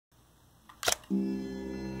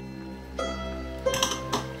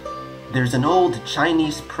There's an old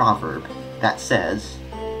Chinese proverb that says,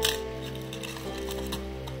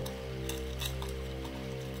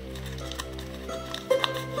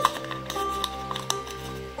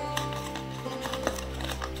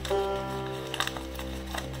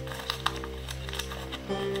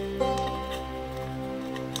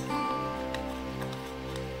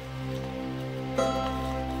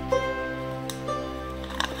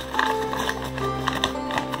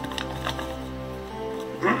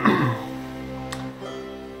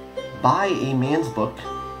 buy a man's book,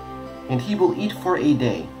 and he will eat for a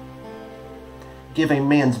day. Give a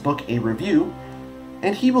man's book a review,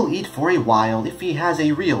 and he will eat for a while if he has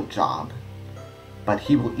a real job. But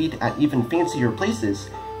he will eat at even fancier places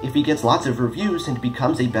if he gets lots of reviews and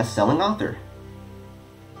becomes a best-selling author.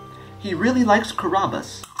 He really likes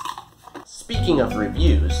Carrabba's. Speaking of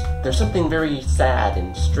reviews, there's something very sad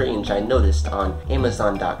and strange I noticed on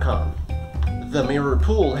Amazon.com. The Mirror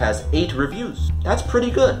Pool has 8 reviews. That's pretty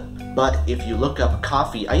good. But if you look up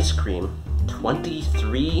coffee ice cream,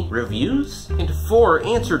 23 reviews? And 4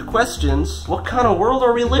 answered questions? What kind of world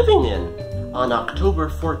are we living in? On October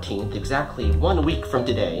 14th, exactly 1 week from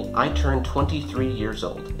today, I turned 23 years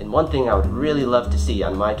old. And one thing I would really love to see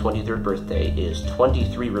on my 23rd birthday is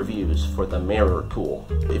 23 reviews for The Mirror Pool.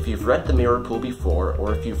 If you've read The Mirror Pool before,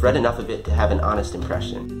 or if you've read enough of it to have an honest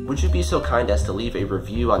impression, would you be so kind as to leave a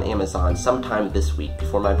review on Amazon sometime this week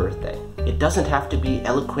before my birthday? It doesn't have to be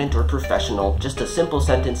eloquent or professional, just a simple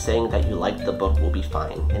sentence saying that you liked the book will be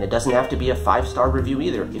fine. And it doesn't have to be a 5-star review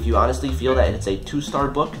either. If you honestly feel that it's a 2-star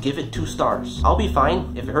book, give it 2 stars. I'll be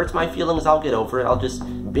fine. If it hurts my feelings, I'll get over it. I'll just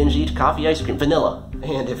binge eat coffee ice cream, vanilla.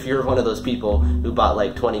 And if you're one of those people who bought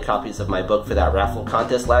like 20 copies of my book for that raffle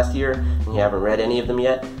contest last year, and you haven't read any of them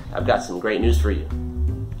yet, I've got some great news for you.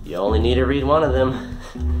 You only need to read one of them.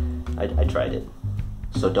 I tried it.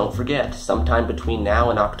 So don't forget, sometime between now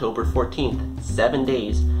and October 14th, 7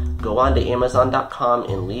 days, go on to Amazon.com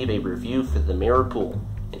and leave a review for The Mirror Pool.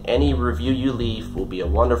 And any review you leave will be a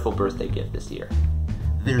wonderful birthday gift this year.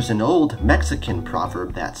 There's an old Mexican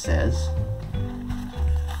proverb that says,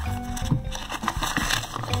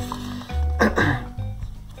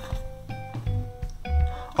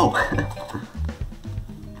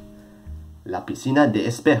 La piscina de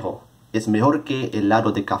espejo es mejor que el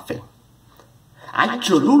helado de café. ¡Ay,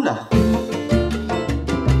 Cholula!